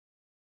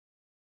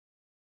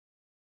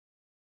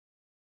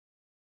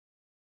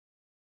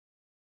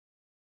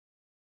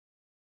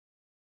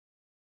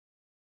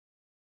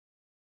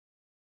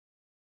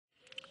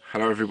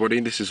Hello everybody,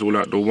 this is All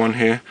Outdoor One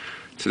here.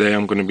 Today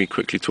I'm going to be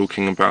quickly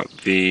talking about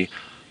the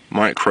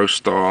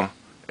Microstar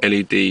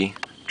LED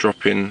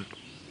drop-in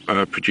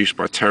produced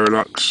by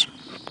Terralux.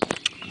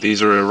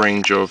 These are a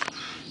range of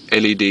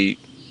LED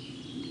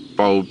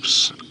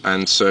bulbs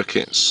and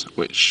circuits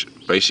which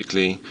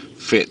basically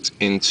fit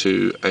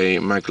into a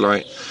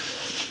Maglite.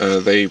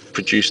 They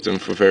produced them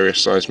for various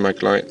size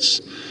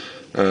Maglites.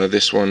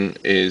 This one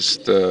is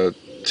the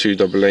 2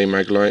 AA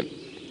Maglite.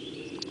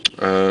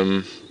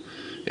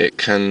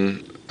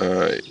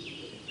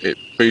 It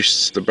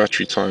boosts the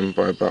battery time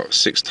by about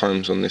 6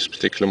 times on this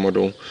particular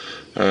model.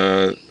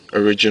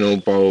 Original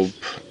bulb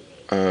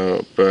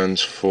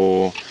burns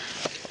for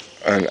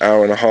an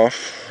hour and a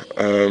half.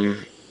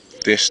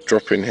 This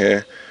drop in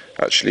here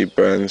actually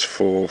burns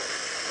for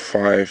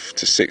 5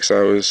 to 6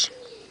 hours.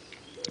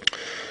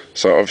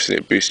 So obviously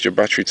it boosts your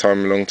battery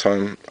time a long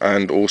time,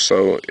 and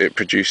also it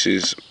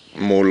produces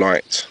more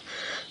light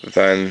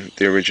than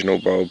the original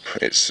bulb.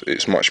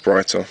 It's much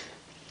brighter.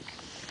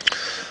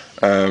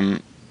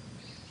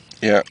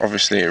 Yeah,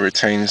 obviously it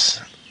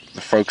retains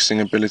the focusing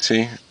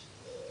ability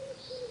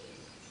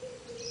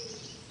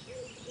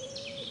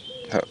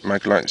that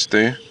Maglites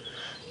do.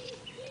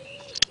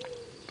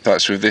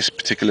 That's with this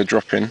particular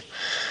drop-in,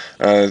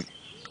 and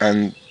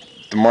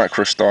the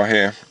Microstar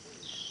here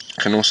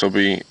can also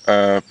be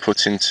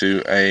put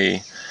into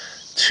a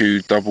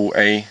 2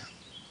 AA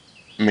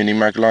mini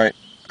Maglite,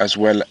 as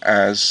well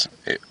as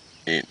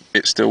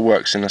it still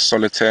works in a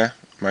Solitaire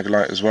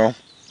Maglite as well.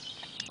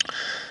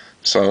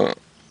 So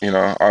you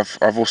know,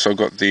 I've also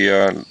got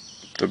the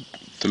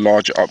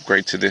larger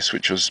upgrade to this,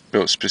 which was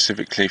built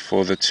specifically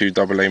for the 2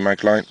 AA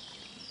Maglite,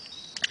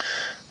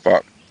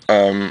 but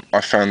I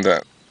found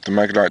that the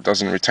Maglite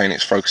doesn't retain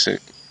its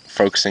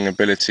focusing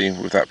ability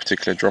with that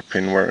particular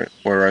drop-in,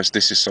 whereas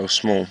this is so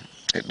small.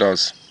 It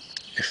does.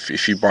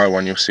 If you buy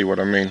one, you'll see what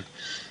I mean.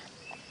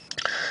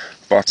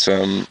 But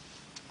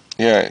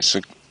yeah, it's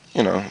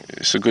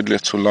a good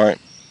little light.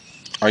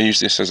 I use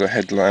this as a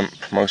headlamp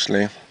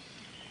mostly,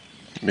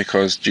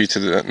 because due to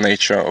the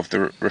nature of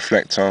the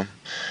reflector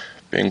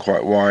being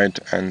quite wide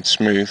and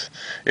smooth,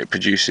 it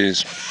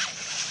produces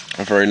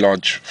a very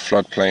large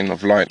floodplane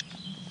of light.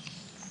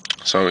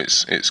 So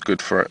it's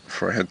good for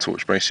a head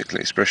torch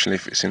basically, especially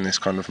if it's in this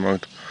kind of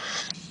mode.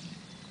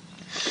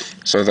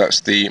 So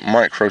that's the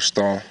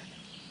Microstar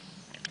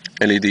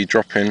LED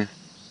drop-in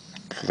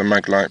for the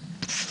Maglite.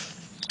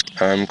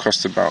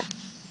 Cost about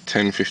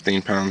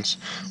 £10–15.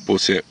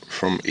 Bought it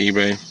from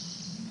eBay,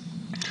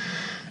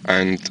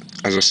 and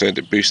as I said,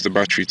 it boosts the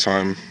battery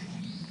time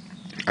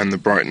and the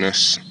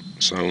brightness.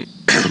 So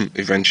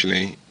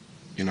eventually,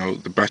 you know,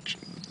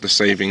 the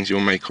savings you'll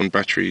make on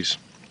batteries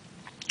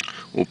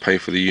will pay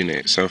for the unit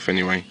itself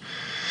anyway.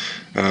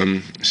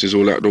 This is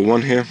All Outdoor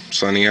One here,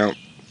 signing out.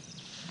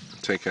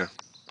 Take care.